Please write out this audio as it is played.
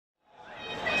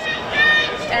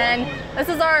then this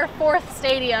is our 4th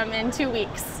stadium in 2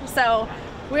 weeks. So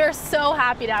we are so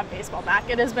happy to have baseball back.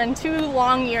 It has been 2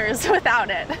 long years without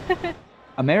it.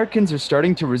 Americans are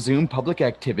starting to resume public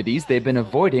activities they've been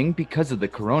avoiding because of the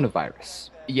coronavirus.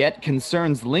 Yet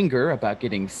concerns linger about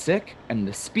getting sick and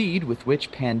the speed with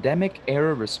which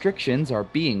pandemic-era restrictions are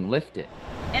being lifted.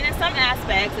 And in some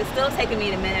aspects, it's still taking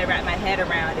me a minute to wrap my head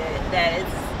around it, that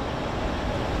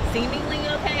it's seemingly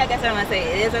okay. I guess I don't want to say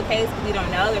it is okay because we don't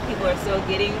know that people are still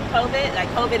getting COVID. Like,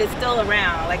 COVID is still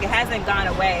around. Like, it hasn't gone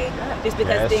away just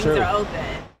because things are open.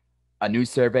 A new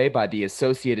survey by the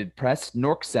Associated Press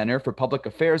NORC Center for Public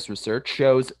Affairs Research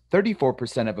shows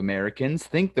 34% of Americans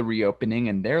think the reopening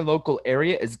in their local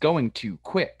area is going too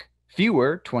quick.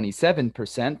 Fewer,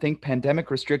 27%, think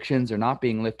pandemic restrictions are not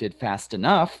being lifted fast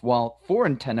enough, while 4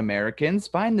 in 10 Americans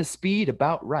find the speed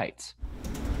about right.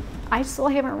 I still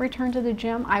haven't returned to the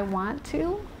gym. I want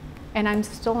to, and I'm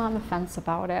still on the fence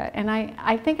about it. And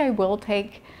I think I will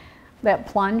take that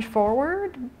plunge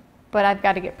forward, but I've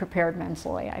got to get prepared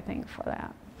mentally, I think, for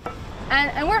that.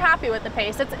 And we're happy with the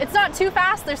pace. It's not too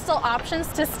fast. There's still options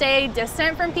to stay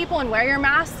distant from people and wear your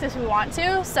masks if you want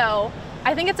to. So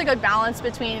I think it's a good balance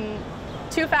between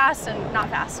too fast and not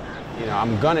fast enough. You know,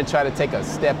 I'm gonna try to take a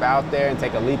step out there and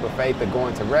take a leap of faith of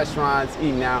going to restaurants,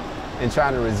 eating out, and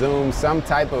trying to resume some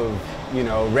type of, you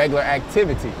know, regular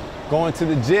activity. Going to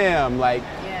the gym, like,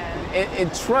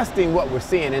 and trusting what we're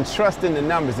seeing and trusting the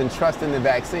numbers and trusting the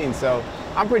vaccine. So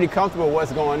I'm pretty comfortable with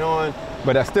what's going on,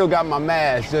 but I still got my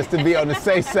mask just to be on the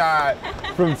safe side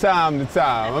from time to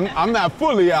time. I'm not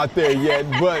fully out there yet,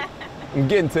 but I'm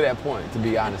getting to that point, to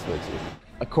be honest with you.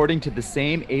 According to the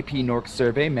same AP-NORC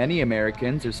survey, many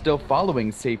Americans are still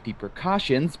following safety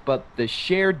precautions, but the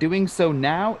share doing so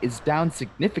now is down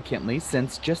significantly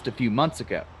since just a few months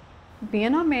ago.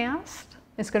 Being unmasked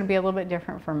is going to be a little bit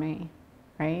different for me,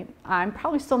 right? I'm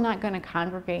probably still not going to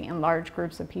congregate in large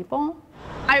groups of people.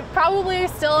 I probably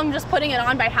still am just putting it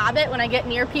on by habit when I get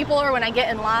near people or when I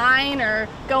get in line or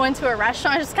go into a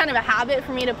restaurant. It's just kind of a habit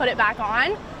for me to put it back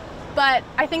on. But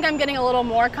I think I'm getting a little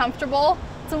more comfortable.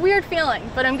 It's a weird feeling,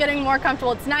 but I'm getting more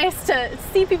comfortable. It's nice to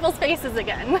see people's faces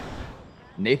again.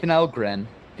 Nathan L. Gren,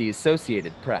 The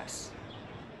Associated Press.